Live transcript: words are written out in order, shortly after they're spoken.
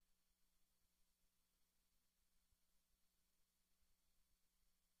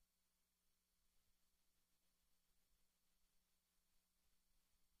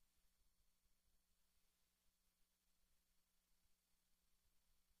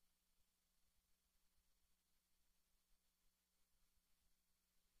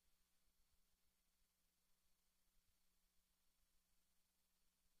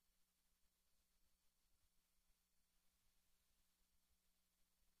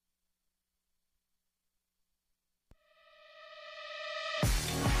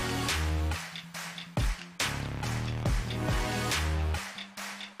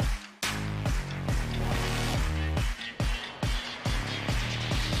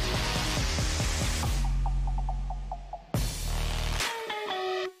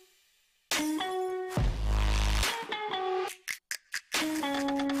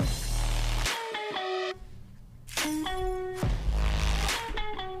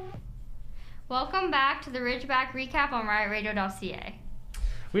Welcome back to the Ridgeback Recap on RiotRadio.ca.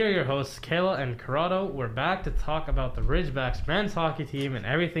 We are your hosts, Kayla and Corrado. We're back to talk about the Ridgebacks men's hockey team and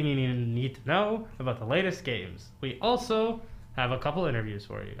everything you need to know about the latest games. We also have a couple interviews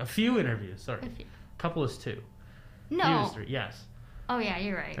for you. A few interviews, sorry. Couple is two. No. Few is three, yes. Oh, yeah,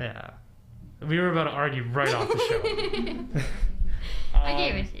 you're right. Yeah. We were about to argue right off the show. I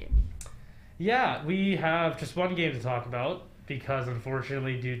gave it to you. Yeah, we have just one game to talk about because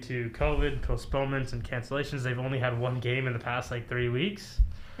unfortunately due to COVID, postponements, and cancellations, they've only had one game in the past 3 weeks.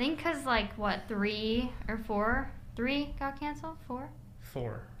 I think because, 3 or 4? 3 got canceled? 4?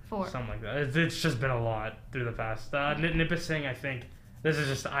 4. Four. Something like that. It's just been a lot through the past. Nipissing, I think, this is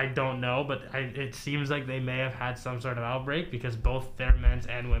just, I don't know, but it seems like they may have had some sort of outbreak because both their men's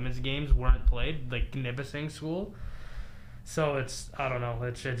and women's games weren't played, Nipissing school. So it's, I don't know,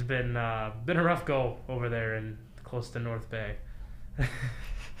 it's been a rough go over there in close to North Bay.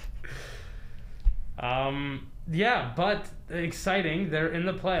 Yeah, but exciting. They're in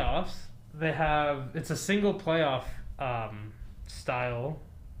the playoffs. It's a single playoff style,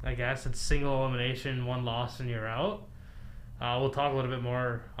 I guess. It's single elimination, one loss, and you're out. We'll talk a little bit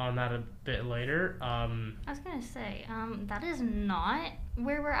more on that a bit later. I was going to say, that is not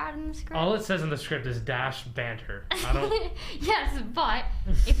where we're at in the script. All it says in the script is dash banter. I don't... Yes, but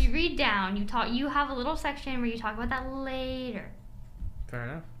if you read down, you have a little section where you talk about that later. Fair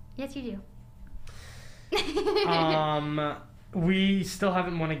enough. Yes, you do. We still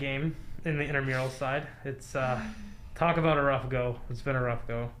haven't won a game in the intramural side. It's talk about a rough go. It's been a rough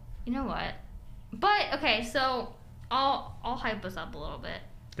go. You know what? But okay, so I'll hype us up a little bit.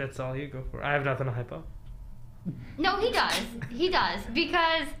 That's all you go for. I have nothing to hype up. No, he does. He does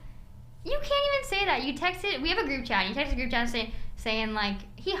because you can't even say that. You texted. We have a group chat. You texted a group chat saying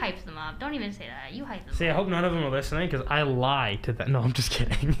he hypes them up. Don't even say that. You hype them. See, I hope none of them are listening because I lie to them. No, I'm just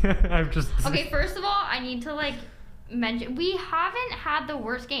kidding. I'm just. Okay, first of all, I need to mention we haven't had the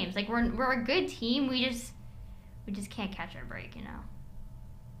worst games. We're a good team. We just can't catch our break, you know.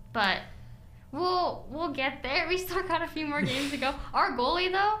 But we'll get there. We still got a few more games to go. Our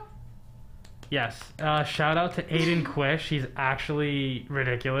goalie though. Yes. Shout out to Aiden Quish. He's actually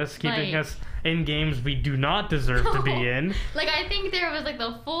ridiculous, keeping us in games we do not deserve to be in. I think there was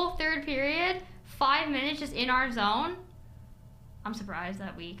the full third period, 5 minutes just in our zone. I'm surprised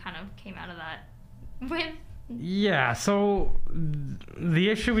that we kind of came out of that with. Yeah, so the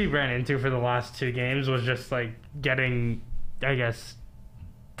issue we ran into for the last 2 games was just getting, I guess,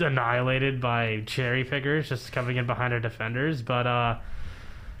 annihilated by cherry pickers just coming in behind our defenders. But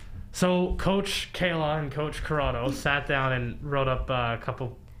so Coach Kayla and Coach Corrado sat down and wrote up a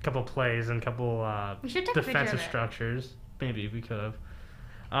couple plays and couple defensive structures. Maybe we could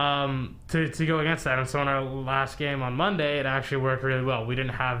have to go against that. And so in our last game on Monday, it actually worked really well. We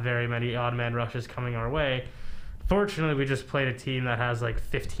didn't have very many odd man rushes coming our way. Fortunately, we just played a team that has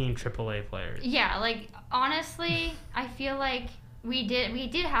 15 AAA players. Yeah, honestly, I feel like we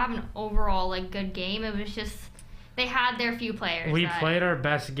did have an overall good game. It was just they had their few players. We played our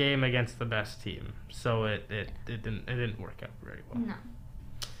best game against the best team, so it didn't work out very well. No.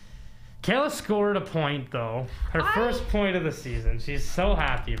 Kayla scored a point though, her first point of the season. She's so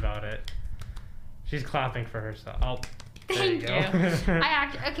happy about it. She's clapping for herself. Oh, thank you.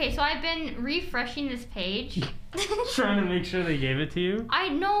 Okay, so I've been refreshing this page, trying to make sure they gave it to you.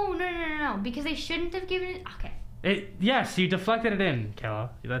 No, because they shouldn't have given it. Okay. Yes, you deflected it in, Kayla.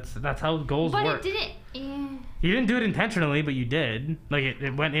 That's how goals work. But it didn't. You didn't do it intentionally, but you did.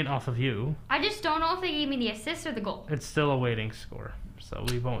 It went in off of you. I just don't know if they gave me the assist or the goal. It's still a waiting score, so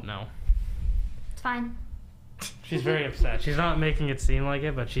we won't know. It's fine. She's very upset. She's not making it seem like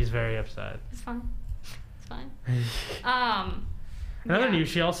it, but she's very upset. It's fine. It's fine. Another news,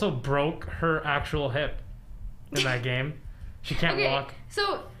 she also broke her actual hip in that game. She can't walk.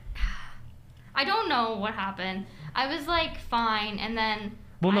 So I don't know what happened. I was fine, and then.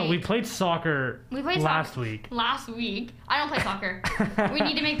 Well, no, we played soccer last week. Last week? I don't play soccer. We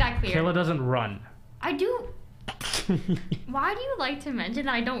need to make that clear. Kayla doesn't run. I do. Why do you like to mention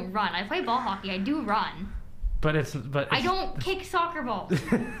that I don't run? I play ball hockey. I do run. But I don't kick soccer balls.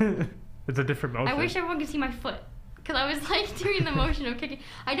 It's a different motion. I wish everyone could see my foot, because I was doing the motion of kicking.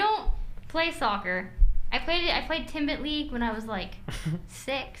 I don't play soccer. I played Timbit League when I was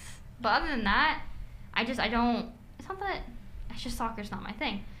 6. But other than that, I don't. It's not that. It's just soccer's not my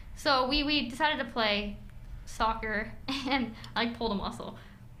thing. So we decided to play soccer, and I pulled a muscle,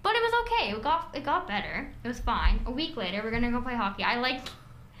 but it was okay. It got better. It was fine. A week later, we're gonna go play hockey.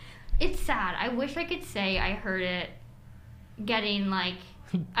 It's sad. I wish I could say I heard it getting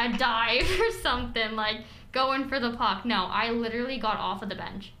a dive or something, going for the puck. No, I literally got off of the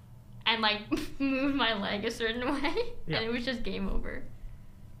bench. and like moved my leg a certain way, Yeah. and it was just game over.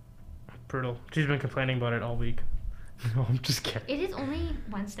 Brutal. She's been complaining about it all week. No, I'm just kidding. It is only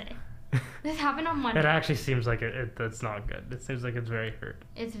Wednesday. This happened on Monday. It actually seems like that's not good. It seems like it's very hurt.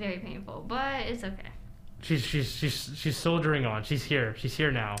 It's very painful, but it's okay. She's soldiering on. She's here. She's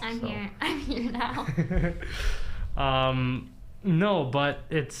here now. I'm so. here. I'm here now. No, but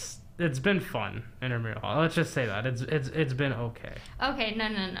it's been fun intramural. Let's just say that it's been okay. Okay, no.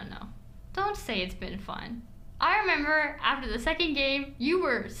 Don't say it's been fun. I remember after the second game, you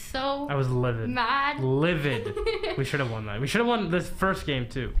were so I was livid. mad. Livid. We should have won that. We should have won this first game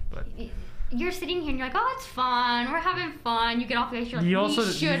too. But You're sitting here and you're like, oh, it's fun. We're having fun. You get off the ice, you're like,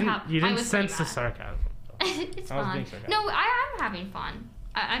 you didn't I was sense the pretty sarcasm. mad. It's I was fun. being sarcastic. No, I'm having fun.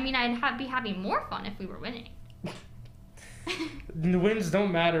 I mean, be having more fun if we were winning. The wins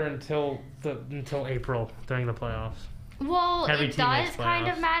don't matter until April during the playoffs. Well, Every it team does makes kind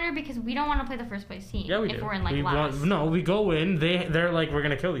of playoffs. matter because we don't want to play the first place team. Yeah, we if do. we're in like we last. we go in. They're like, we're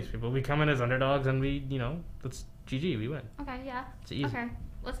gonna kill these people. We come in as underdogs and we, that's GG. We win. Okay, yeah. It's easy. Okay,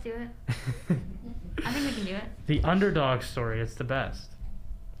 let's do it. I think we can do it. The underdog story. It's the best.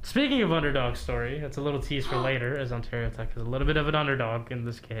 Speaking of underdog story, it's a little tease for later, as Ontario Tech is a little bit of an underdog in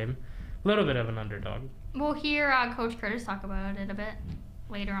this game. A little bit of an underdog. We'll hear Coach Curtis talk about it a bit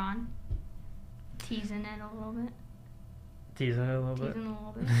later on. Teasing it a little bit. Teasing it a little bit. Teasing a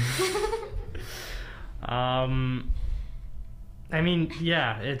little bit. I mean,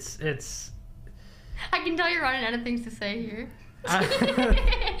 yeah, it's. I can tell you're running out of things to say here.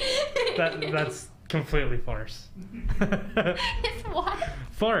 That's completely farce. It's what?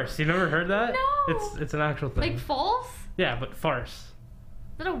 Farce. You never heard that? No. It's an actual thing. Like false? Yeah, but farce.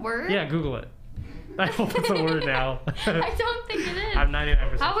 Is that a word? Yeah, Google it. I hope it's a word now. I don't think it is. I'm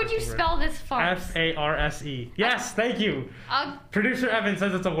 99%. How would you it's a word. spell this farce? Farse. Yes, thank you. Producer Evan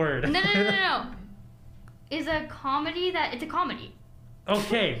says it's a word. No. Is a comedy that it's a comedy.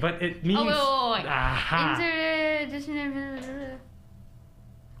 Okay, but it means. Oh, wait. Aha.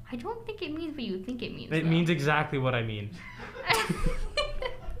 I don't think it means what you think it means. It though. means exactly what I mean.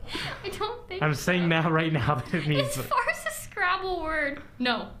 I don't think I'm saying right now that it means. Is farce a Scrabble word?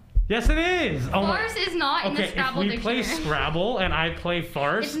 No. Yes, it is. Oh my. Farce is not in the Scrabble if we dictionary. play Scrabble and I play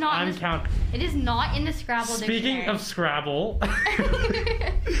farce, It's not in I'm the- count. It is not in the Scrabble Speaking dictionary. of Scrabble,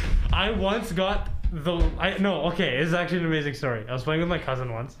 I once got okay, this is actually an amazing story. I was playing with my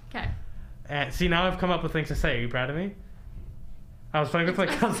cousin once. Okay. And see, now I've come up with things to say. Are you proud of me? I was playing with my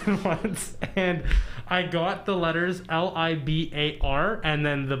cousin once, and I got the letters LIBAR and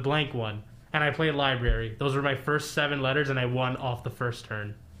then the blank one. And I played library. Those were my first 7 letters, and I won off the first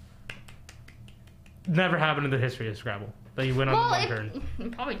turn. Never happened in the history of Scrabble that you win on the one turn.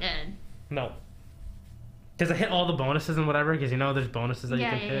 It probably did. No. Because I hit all the bonuses and whatever, because there's bonuses that you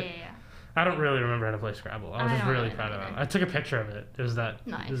can hit. Yeah. I don't really remember how to play Scrabble. I was I just don't really really proud of either. it. I took a picture of it. It was that.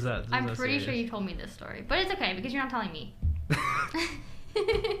 Nice. It was that I'm that pretty sure serious. you told me this story, but it's okay because you're not telling me.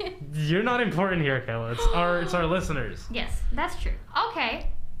 You're not important here, Kayla. It's our listeners. Yes, that's true. Okay,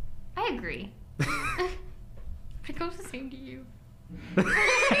 I agree. It goes the same to you.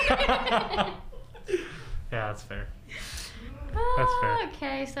 Yeah, that's fair. That's fair.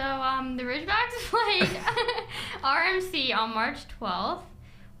 Okay, so the Ridgebacks played RMC on March 12th,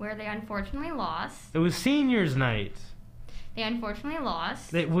 where they unfortunately lost. It was seniors night. They unfortunately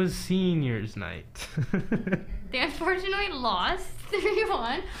lost. It was seniors night. They unfortunately lost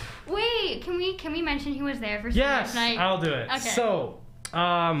 3-1. Wait, can we mention who was there for Yes, seniors night? I'll do it. Okay. So,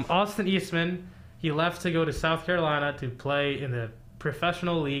 Austin Eastman, he left to go to South Carolina to play in the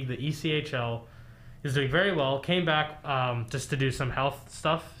professional league, the ECHL. He's doing very well. Came back just to do some health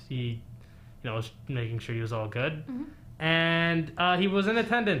stuff. He, was making sure he was all good. Mhm. And he was in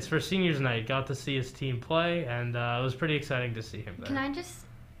attendance for seniors night. Got to see his team play, and it was pretty exciting to see him there. Can I just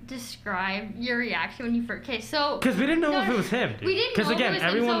describe your reaction when you first? Okay, so Because we didn't know No, if it was him, dude. we didn't Because know if it again, was him,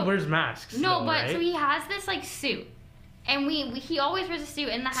 everyone so- wears masks. no, though, but right? so he has this like suit, and he always wears a suit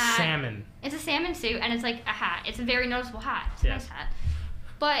in the hat. Salmon. It's a salmon suit, and it's like a hat. It's a very noticeable hat. It's a Yes. nice hat.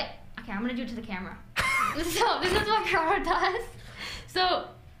 But okay, I'm gonna do it to the camera. So this is what Carl does. So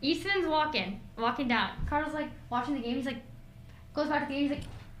Easton's walking down. Carl's like watching the game. He's like goes back to the game. He's like,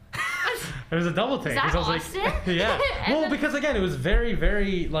 It was a double take. that 'cause I was Austin? like, yeah. And Well, then- because again, it was very,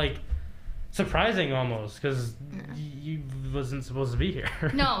 very like surprising almost because you wasn't supposed to be here.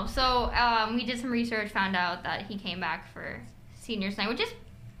 no. So we did some research, found out that he came back for seniors night, which is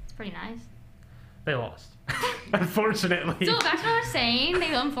it's pretty nice. They lost, unfortunately. So back to what I was saying,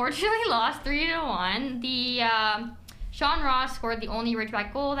 they unfortunately lost 3-1. The Sean Ross scored the only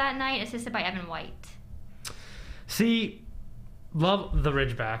Ridgeback goal that night, assisted by Evan White. See, love the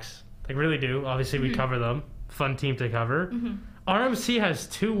Ridgebacks. Like, really do. Obviously, we cover them. Fun team to cover. RMC has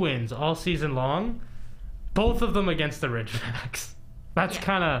 2 wins all season long, both of them against the Ridgebacks. That's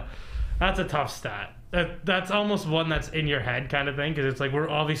that's a tough stat. That's almost one that's in your head kind of thing, because it's like, we're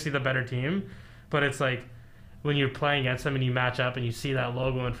obviously the better team, but it's like, when you're playing against them and you match up and you see that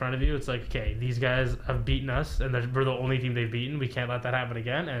logo in front of you, it's like, okay, these guys have beaten us, and we're the only team they've beaten. We can't let that happen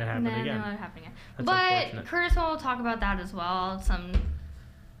again, and it happened again. No, it happened again. That's but unfortunate. Curtis will talk about that as well. Some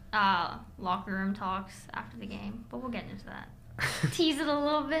locker room talks after the game, but we'll get into that. Tease it a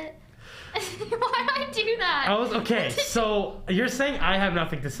little bit. Why did I do that? Okay, so you're saying I have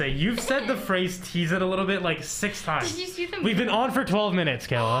nothing to say. You've said the phrase tease it a little bit like 6 times. Did you see them? We've been on for 12 minutes,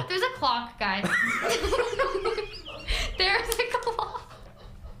 Kayla. There's a clock, guys. There's a clock.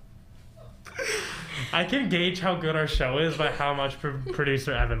 I can gauge how good our show is by how much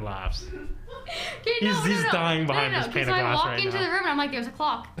producer Evan laughs. Okay, He's dying behind this pane of So I glass walk right into now. the room and I'm like, there's a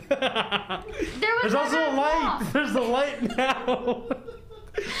clock. There's also a light. There's a light now.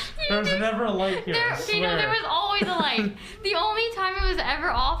 There's never a light here. I swear. There was always a light. The only time it was ever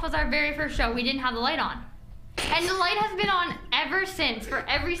off was our very first show. We didn't have the light on. And the light has been on ever since for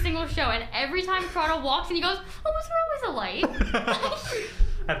every single show. And every time Prado walks in, he goes, oh, was there always a light?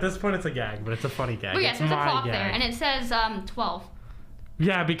 At this point, it's a gag, but it's a funny gag. But yes, there's a clock gag. there, and it says 12.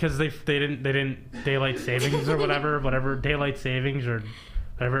 Yeah, because they didn't daylight savings or whatever daylight savings or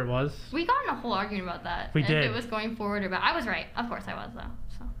whatever it was. We got in a whole argument about that. We did. If it was going forward or back. I was right. Of course I was, though.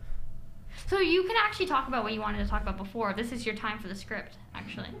 So you can actually talk about what you wanted to talk about before. This is your time for the script,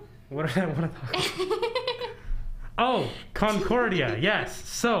 actually. What did I want to talk about? Oh, Concordia, yes.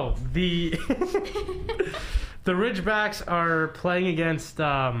 So, the Ridgebacks are playing against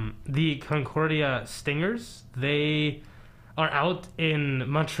the Concordia Stingers. They are out in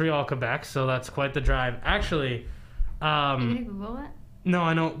Montreal, Quebec, so that's quite the drive. Actually, Are you gonna Google it? no,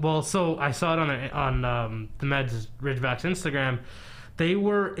 I know. Well, so I saw it on the Meds Ridgebacks Instagram. They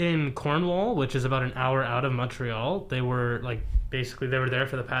were in Cornwall, which is about an hour out of Montreal. They were basically they were there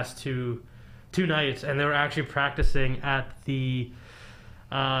for the past two nights, and they were actually practicing at the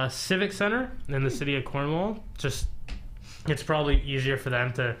Civic Center in the city of Cornwall. Just, it's probably easier for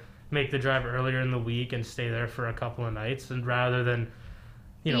them to make the drive earlier in the week and stay there for a couple of nights, and rather than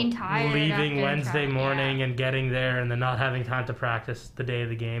Being tired leaving after Wednesday traveling, morning and getting there and then not having time to practice the day of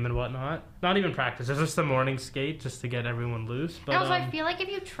the game and whatnot. Not even practice, it's just a morning skate just to get everyone loose. But And also, I feel like if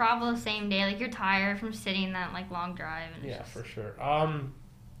you travel the same day, you're tired from sitting that long drive. And yeah, for sure.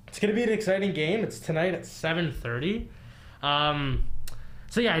 It's gonna be an exciting game. It's tonight at 7:30.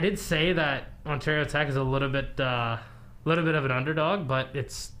 So yeah, I did say that Ontario Tech is a little bit of an underdog, but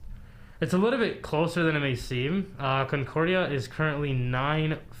it's a little bit closer than it may seem. Concordia is currently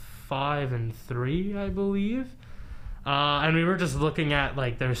 9-5-3, I believe. And we were just looking at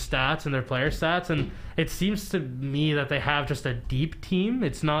their stats and their player stats, and it seems to me that they have just a deep team.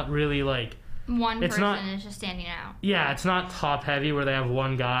 It's not really one it's person is just standing out. Yeah, it's not top heavy where they have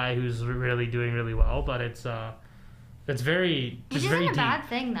one guy who's really doing really well, but it's very Which very isn't a deep. bad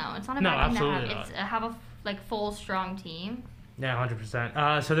thing, though. It's not a No, bad thing to absolutely have. It's have a full strong team. Yeah,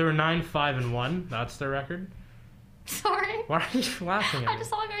 100%. So they were 9-5-1. That's their record. Sorry. Why are you laughing at me? I just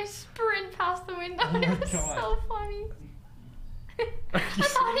saw a guy sprint past the window. Oh It my was God. so funny. I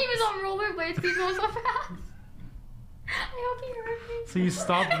thought he was on rollerblades because he was so fast. I hope he heard me. So you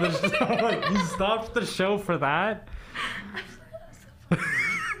stopped the show for that?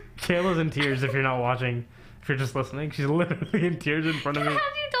 Kayla's in tears if you're not watching. If you're just listening, she's literally in tears in front of me. How do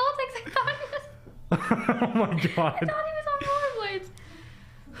you tell us? I thought he was. Oh my god. I thought he was on rollerblades.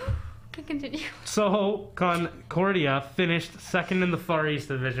 Can continue. So Concordia finished second in the Far East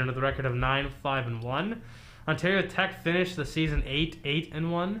Division with a record of 9-5-1. Ontario Tech finished the season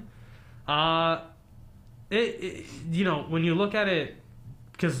 8-8-1. When you look at it,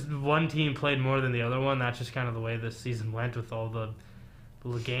 because one team played more than the other one, that's just kind of the way this season went with all the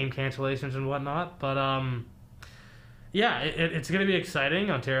game cancellations and whatnot. But yeah, it's going to be exciting.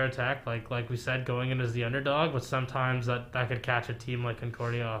 Ontario Tech, like we said, going in as the underdog, but sometimes that could catch a team like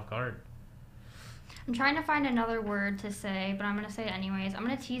Concordia off guard. I'm trying to find another word to say, but I'm going to say it anyways. I'm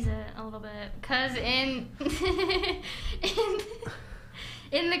going to tease it a little bit. Because in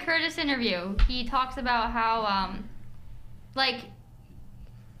the Curtis interview, he talks about how,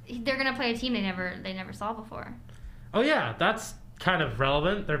 they're going to play a team they never saw before. Oh, yeah, that's kind of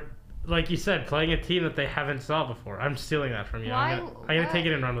relevant. They're, like you said, playing a team that they haven't saw before. I'm stealing that from you. Why? I'm going to take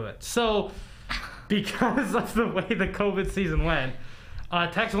it and run with it. So, because of the way the COVID season went,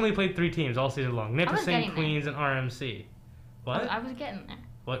 Tech's only played 3 teams all season long. Nipissing, Queens, and RMC. What? I was getting there.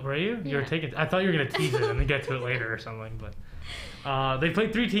 What were you? You Yeah. were taking. I thought you were going to tease it and then get to it later or something, but... They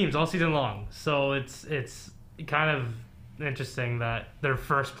played 3 teams all season long, so it's kind of interesting that their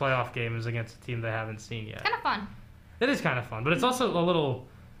first playoff game is against a team they haven't seen yet. Kind of fun. It is kind of fun, but it's also a little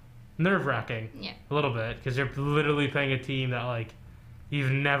nerve-wracking. Yeah. A little bit, because you're literally playing a team that like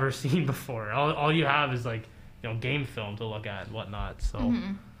you've never seen before. All you have is like game film to look at and whatnot. So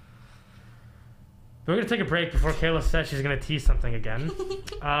we're gonna take a break before Kayla says she's gonna tease something again.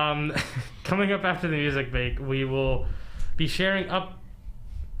 Coming up after the music break, we will be sharing up.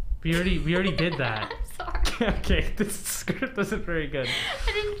 We already did that. I'm sorry. Okay, this script isn't very good.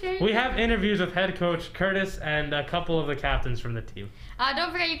 I didn't change. We have interviews with head coach Curtis and a couple of the captains from the team.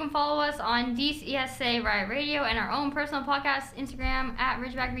 Don't forget you can follow us on DCSA Riot Radio and our own personal podcast, Instagram at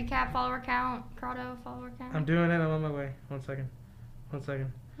Ridgeback Recap follower count. Crowdo follower count. I'm doing it. I'm on my way. 1 second.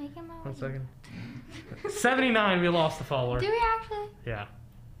 Make him out. 1 second. 79. We lost the follower. Do we actually? Yeah.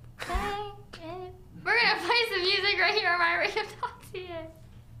 Dang it. We're gonna play some music right here on my radio. Talk to you.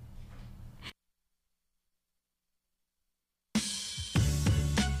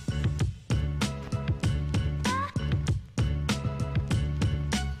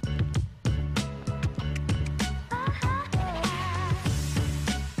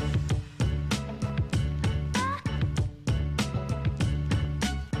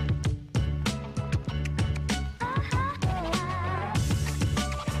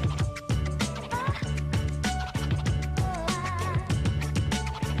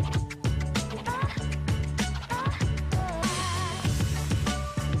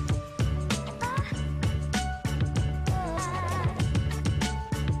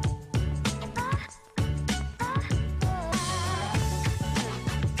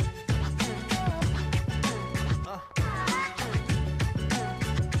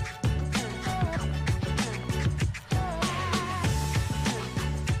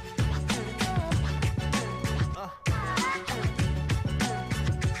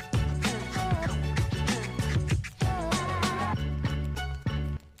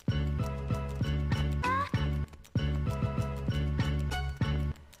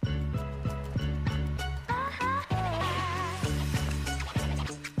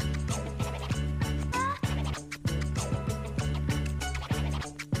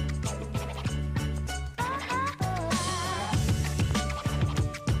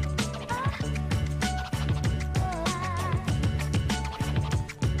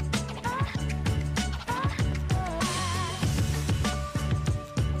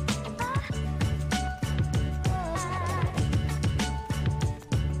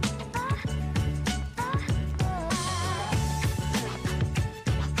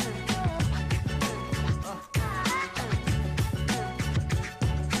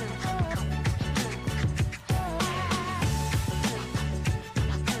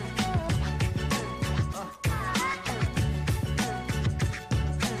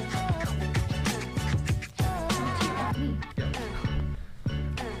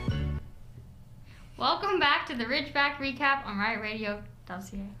 Welcome back to the Ridgeback Recap on Riot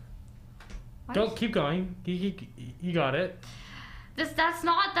Radio.ca. Don't keep going. You got it. That's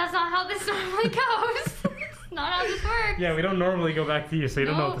not how this normally goes. It's not how this works. Yeah, we don't normally go back to you, so you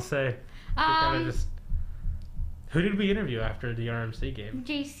don't know what to Nope. say. Kinda just... Who did we interview after the RMC game?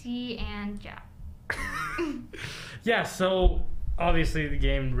 JC and Jack. Yeah, so obviously the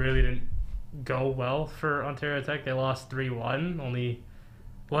game really didn't go well for Ontario Tech. They lost 3-1, only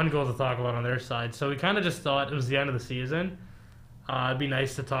one goal to talk about on their side. So we kind of just thought it was the end of the season. It'd be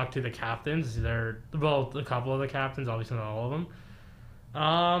nice to talk to the captains. A couple of the captains, obviously not all of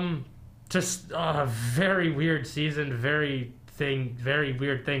them. Just a very weird season, very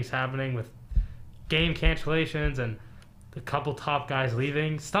weird things happening with game cancellations and a couple top guys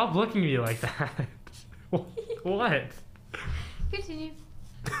leaving. Stop looking at me like that. What? Continue.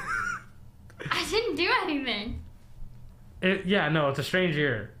 I didn't do anything. It's a strange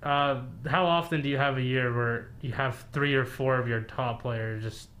year. How often do you have a year where you have 3 or 4 of your top players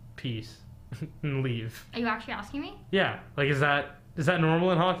just peace and leave? Are you actually asking me? Yeah, like is that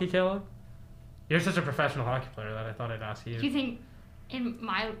normal in hockey, Kayla? You're such a professional hockey player that I thought I'd ask you. Do you think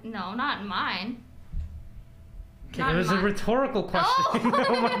no, not in mine. Okay, it was a rhetorical question. Oh,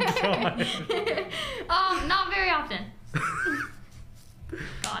 oh my god. Not very often.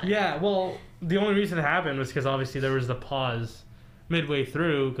 Got it. Yeah, well, the only reason it happened was because obviously there was the pause midway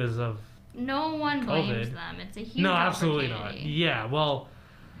through because of No one blames COVID. them. It's a huge No, absolutely not. opportunity. Yeah, well,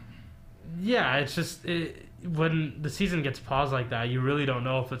 yeah, it's just when the season gets paused like that, you really don't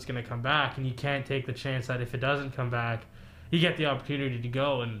know if it's going to come back, and you can't take the chance that if it doesn't come back, you get the opportunity to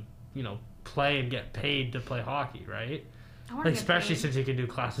go and play and get paid to play hockey, right? I wanna get Especially paid. since you can do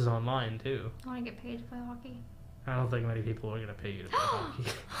classes online too. I want to get paid to play hockey. I don't think many people are gonna pay you to play hockey.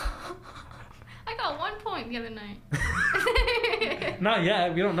 I got 1 point the other night. Not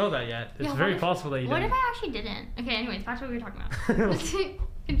yet. We don't know that yet. It's very possible that you What didn't. if I actually didn't? Okay, anyways, back to what we were talking about.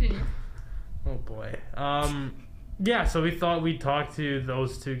 Continue. Oh boy. Yeah, so we thought we'd talk to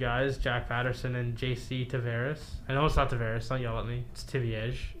those two guys, Jack Patterson and JC Tavares. I know it's not Tavares, don't yell at me. It's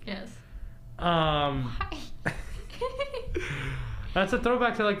Tiviege. Yes. Why? That's a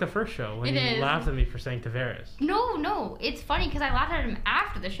throwback to like the first show when It you is. laughed at me for saying Tavares. No, it's funny because I laughed at him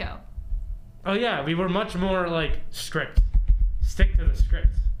after the show. Oh yeah, we were much more like strict. Stick to the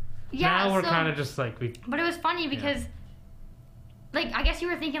script. Yeah, Now we're so- kind of just like we. But it was funny because, like, I guess you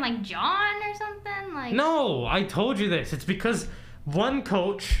were thinking like John or something. Like. No, I told you this. It's because one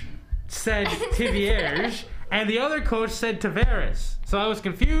coach said Tiviege and the other coach said Tavares. So I was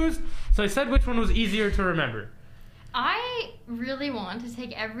confused. So I said which one was easier to remember. I really want to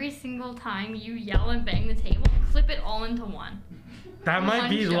take every single time you yell and bang the table, clip it all into one. That might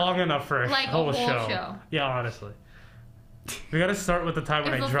be show. long enough for Like a whole whole show. show. Yeah, honestly. We gotta start with the time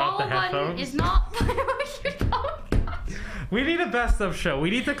when If I the dropped the follow button headphones. is not what you're talking about. We need a best of show. We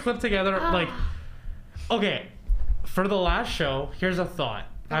need to clip together like. Okay, for the last show, here's a thought.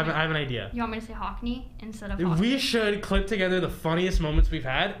 I have an idea. You want me to say Hockney instead of Hockney? We should clip together the funniest moments we've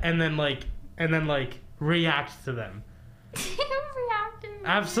had, and then react to them. Reacting.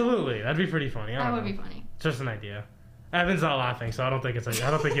 Absolutely, that'd be pretty funny. That would be funny. Just an idea. Evan's not laughing, so I don't think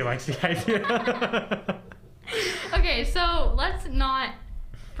I don't think he likes the idea. Okay, so let's not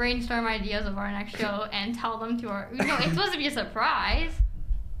brainstorm ideas of our next show and tell them to our. No, it's supposed to be a surprise.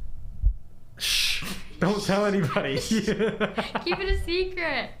 Shh! Don't tell anybody. Keep it a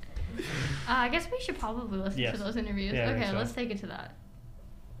secret. I guess we should probably listen Yes. to those interviews. Yeah, I think Okay, so. let's take it to that.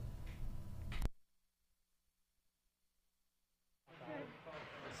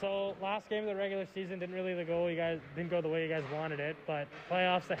 So last game of the regular season didn't go the way you guys wanted it, but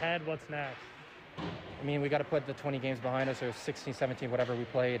playoffs ahead. What's next? I mean, we got to put the 20 games behind us, or 16, 17, whatever we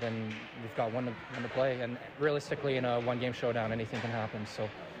played, and we've got one to play. And realistically, in a one-game showdown, anything can happen. So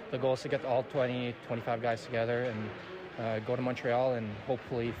the goal is to get all 20, 25 guys together and go to Montreal and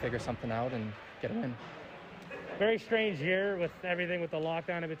hopefully figure something out and get a win. Very strange year with everything with the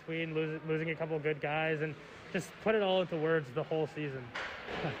lockdown in between, losing a couple of good guys, and just put it all into words the whole season.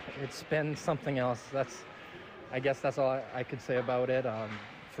 It's been something else. I guess that's all I could say about it.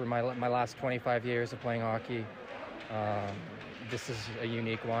 For my last 25 years of playing hockey, this is a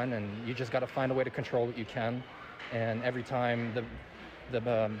unique one, and you just got to find a way to control what you can. And every time the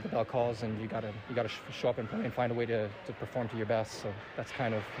bell calls, and you got to show up and play and find a way to perform to your best. So that's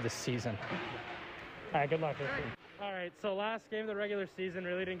kind of this season. All right, good luck with it. All right, so last game of the regular season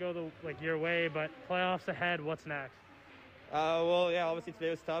really didn't go your way, but playoffs ahead. What's next? Well, yeah, obviously today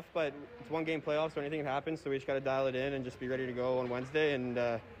was tough, but it's one-game playoffs, so anything can happen. So we just got to dial it in and just be ready to go on Wednesday, and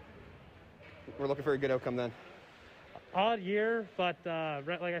we're looking for a good outcome then. Odd year, but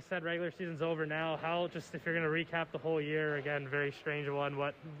like I said, regular season's over now. Just if you're going to recap the whole year, again, very strange one,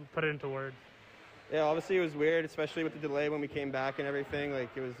 put it into words. Yeah, obviously it was weird, especially with the delay when we came back and everything. Like,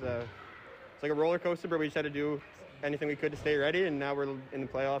 it was it's like a roller coaster, but we just had to do anything we could to stay ready, and now we're in the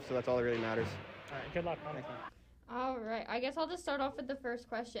playoffs, so that's all that really matters. All right, good luck. Thank you. All right, I guess I'll just start off with the first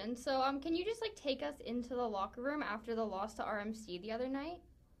question. So, can you just take us into the locker room after the loss to RMC the other night?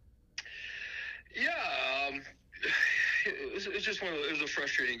 Yeah, it was just it was a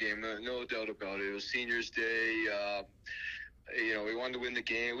frustrating game, no doubt about it. It was Seniors Day. We wanted to win the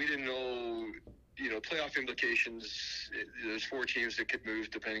game. We didn't know, playoff implications. There's 4 teams that could move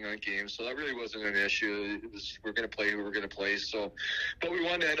depending on games, so that really wasn't an issue. We're going to play who we're going to play. So, but we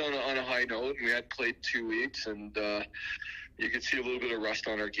wanted to end on a high note, and we had played 2 weeks, and you could see a little bit of rust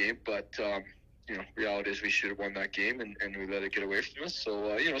on our game, but. Reality is we should have won that game, and we let it get away from us.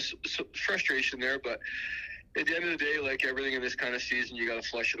 So, so frustration there. But at the end of the day, like everything in this kind of season, you got to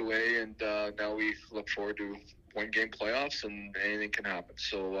flush it away. And now we look forward to one-game playoffs, and anything can happen.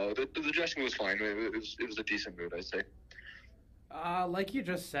 So the dressing was fine. It was a decent mood, I'd say. Like you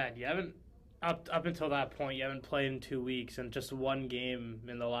just said, you haven't up until that point, you haven't played in 2 weeks, and just one game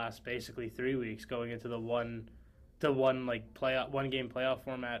in the last basically 3 weeks going into the one game playoff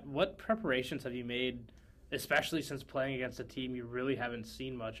format. What preparations have you made, especially since playing against a team you really haven't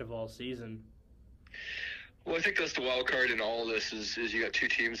seen much of all season? Well, I think that's the wild card in all of this is you got 2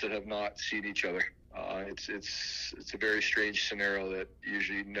 teams that have not seen each other. It's a very strange scenario that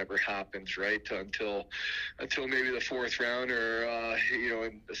usually never happens, right? Until maybe the fourth round, or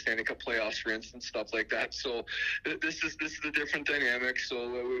in the Stanley Cup playoffs, for instance, stuff like that. So this is a different dynamic. So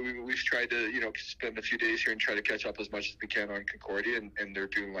we've tried to spend a few days here and try to catch up as much as we can on Concordia, and they're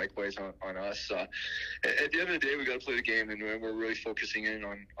doing likewise on us. At the end of the day, we got to play the game, and we're really focusing in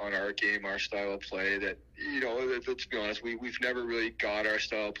on our game, our style of play. That let's be honest, we've never really got our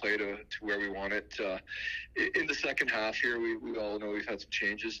style of play to where we want it. In the second half here, we all know we've had some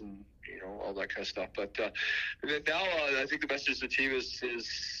changes and all that kind of stuff. But now I think the message of the team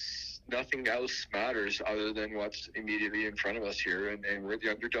is nothing else matters other than what's immediately in front of us here, and we're the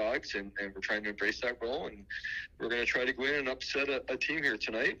underdogs, and we're trying to embrace that role, and we're going to try to go in and upset a team here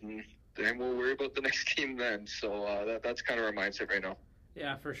tonight, and then we'll worry about the next team then. So that's kind of our mindset right now.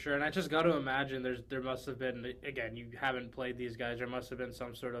 Yeah, for sure. And I just got to imagine there must have been, again, you haven't played these guys, there must have been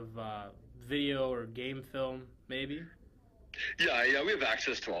some sort of video or game film, maybe? Yeah, we have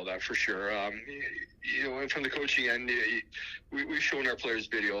access to all that for sure. And from the coaching end, we've shown our players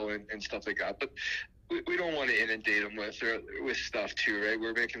video and stuff like that, but we don't want to inundate them with stuff too, right?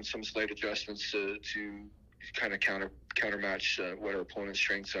 We're making some slight adjustments to kind of countermatch what our opponent's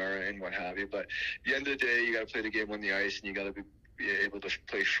strengths are and what have you. But at the end of the day, you got to play the game on the ice, and you got to be able to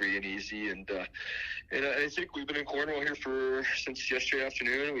play free and easy, and I think we've been in Cornwall here since yesterday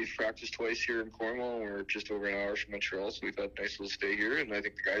afternoon. We've practiced twice here in Cornwall, and we're just over an hour from Montreal, so we've had a nice little stay here, and I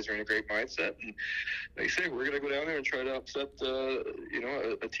think the guys are in a great mindset, and like I say, we're going to go down there and try to upset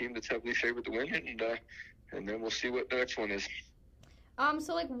a team that's heavily favored to win, and then we'll see what the next one is.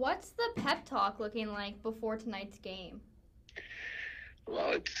 So what's the pep talk looking like before tonight's game?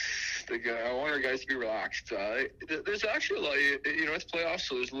 Well, I want our guys to be relaxed. There's actually a lot, it's playoffs,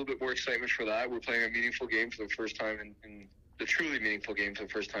 so there's a little bit more excitement for that. We're playing a meaningful game for the first time in the truly meaningful game for the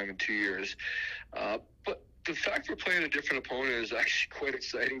first time in 2 years. But the fact we're playing a different opponent is actually quite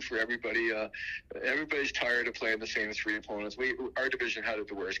exciting for everybody. Everybody's tired of playing the same three opponents. Our division had it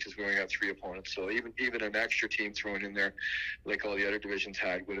the worst because we only had three opponents. So even an extra team thrown in there, like all the other divisions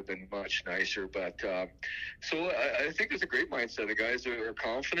had, would have been much nicer. But so I think it's a great mindset. The guys are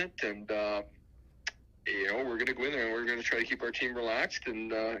confident, and we're going to go in there and we're going to try to keep our team relaxed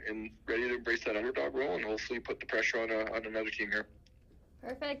and ready to embrace that underdog role, and hopefully put the pressure on another team here.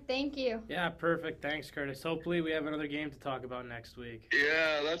 Perfect. Thank you. Yeah, perfect. Thanks, Curtis. Hopefully we have another game to talk about next week.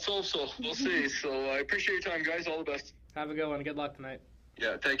 Yeah, let's hope so. We'll see. So I appreciate your time, guys. All the best. Have a good one. Good luck tonight.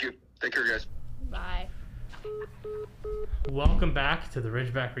 Yeah, thank you. Take care, guys. Bye. Welcome back to the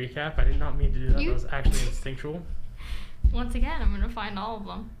Ridgeback Recap. I did not mean to do that. That was actually instinctual. Once again, I'm going to find all of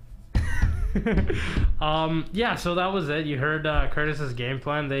them. Yeah, so that was it. You heard Curtis's game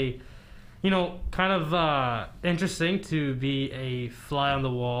plan. They... kind of interesting to be a fly on the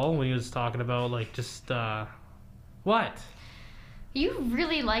wall when he was talking about, what? You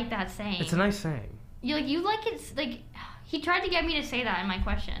really like that saying. It's a nice saying. You like it, he tried to get me to say that in my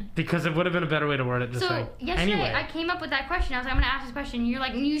question. Because it would have been a better way to word it. So, yesterday, anyway. I came up with that question. I was like, I'm going to ask this question. You're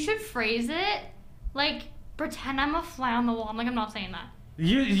like, you should phrase it, pretend I'm a fly on the wall. I'm like, I'm not saying that.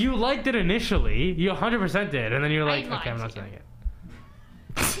 You liked it initially. You 100% did. And then you're like, okay, I'm not saying it.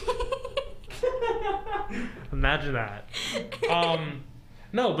 Imagine that.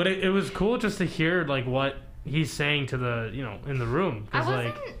 No, but it was cool just to hear what he's saying to the in the room. I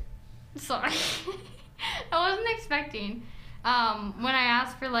wasn't sorry. I wasn't expecting when I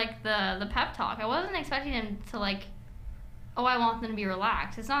asked for the pep talk. I wasn't expecting him to I want them to be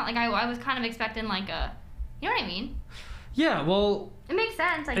relaxed. It's not like I was kind of expecting you know what I mean? Yeah, well, it makes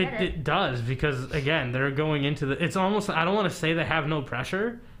sense. I get it. It does, because again, they're going into it's almost, I don't want to say they have no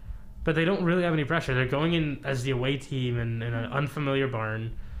pressure, but they don't really have any pressure. They're going in as the away team in an unfamiliar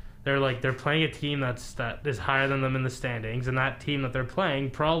barn. They're playing a team that is higher than them in the standings, and that team that they're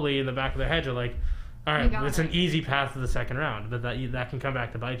playing, probably in the back of their heads, are like, all right, it's an easy path to the second round, but that can come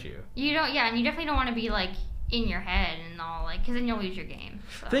back to bite you. You don't, and you definitely don't want to be in your head and all, because then you'll lose your game.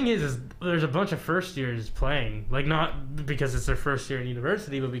 So. Thing is there's a bunch of first years playing, not because it's their first year in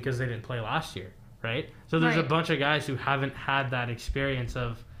university, but because they didn't play last year, right? So there's a bunch of guys who haven't had that experience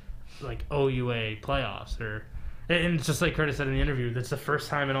of OUA playoffs, and it's just like Curtis said in the interview, that's the first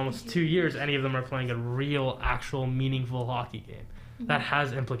time in almost 2 years any of them are playing a real, actual, meaningful hockey game. Mm-hmm. That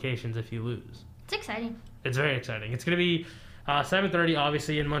has implications if you lose. It's exciting. It's very exciting. It's going to be 7:30,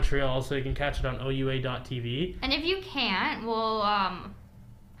 obviously, in Montreal, so you can catch it on OUA.tv. And if you can't, well,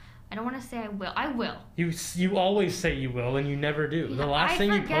 I don't want to say I will. I will. You always say you will, and you never do. The last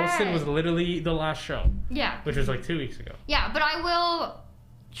thing you posted was literally the last show. Yeah. Which was 2 weeks ago. Yeah, but I will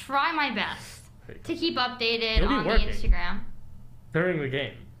try my best to keep updated on the Instagram. During the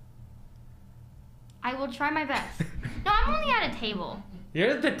game. I will try my best. No, I'm only at a table.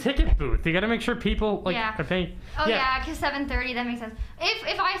 You're at the ticket booth. You gotta make sure people Yeah. are paying. Oh yeah, because 7:30. That makes sense.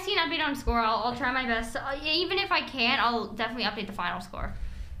 If I see an update on score, I'll try my best. Even if I can't, I'll definitely update the final score.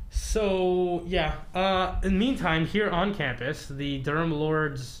 So yeah. In the meantime, here on campus, the Durham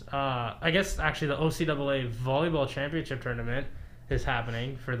Lords, I guess actually the OCAA volleyball championship tournament is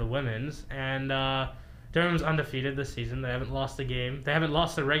happening for the women's, and Durham's undefeated this season. They haven't lost a game. They haven't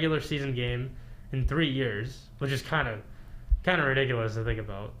lost a regular season game in 3 years, which is kind of ridiculous to think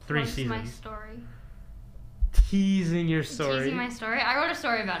about. 3 What's seasons. my story? Teasing your story. Teasing my story. I wrote a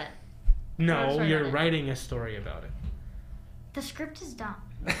story about it. No, story you're about it. writing a story about The script is done.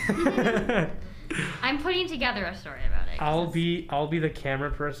 it. I'm putting together a story about it. 'cause I'll be the camera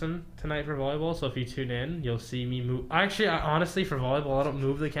person tonight for volleyball. So if you tune in, you'll see me move. Actually, honestly, for volleyball, I don't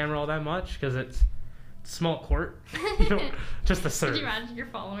move the camera all that much because it's small court. You know, just the serve. Could you imagine you're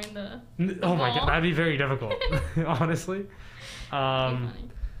following the? Oh my ball? god, that'd be very difficult. Honestly. That'd be funny.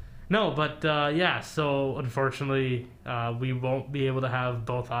 No, but yeah. So unfortunately, we won't be able to have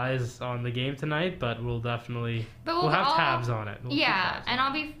both eyes on the game tonight, but we'll definitely But we'll have I'll- tabs on it. We'll keep Yeah, tabs and on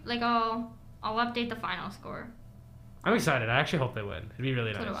I'll be like I'll update the final score. I'm excited. I actually hope they win. It'd be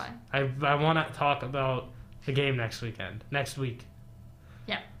really So nice. do I want to talk about the game next week.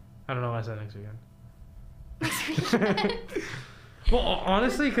 Yeah. I don't know why I said next weekend. Next weekend. Well,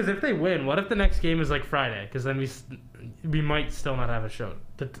 honestly, because if they win, what if the next game is like Friday? Because then we might still not have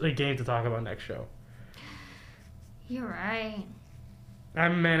a game to talk about next show. You're right.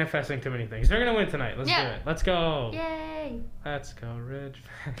 I'm manifesting too many things. They're gonna win tonight. Let's do Yeah. it. Let's go. Yay. Let's go,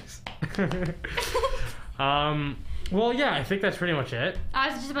 Ridgebacks. Well, yeah, I think that's pretty much it. I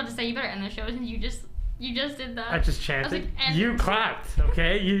was just about to say you better end the show since you just did that. I just chanted. like, end You the show. clapped,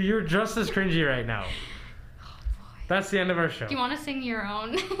 okay? You're just as cringy right now. Oh, boy. That's the end of our show. Do you want to sing your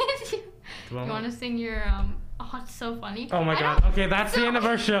own? Do you want to sing your Oh, it's so funny. Oh my I god. don't- Okay, that's the end of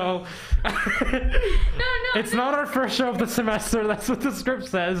our show. It's not our first show of the semester. That's what the script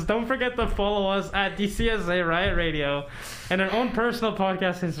says. Don't forget to follow us at DCSA Riot Radio and our own personal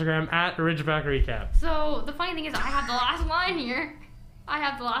podcast Instagram at Ridgeback Recap. So the funny thing is, I have the last line here. I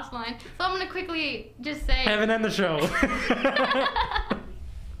have the last line. So I'm gonna quickly just say. Evan, end the show.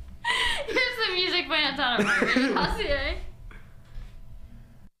 Here's the music playing outside of my radio.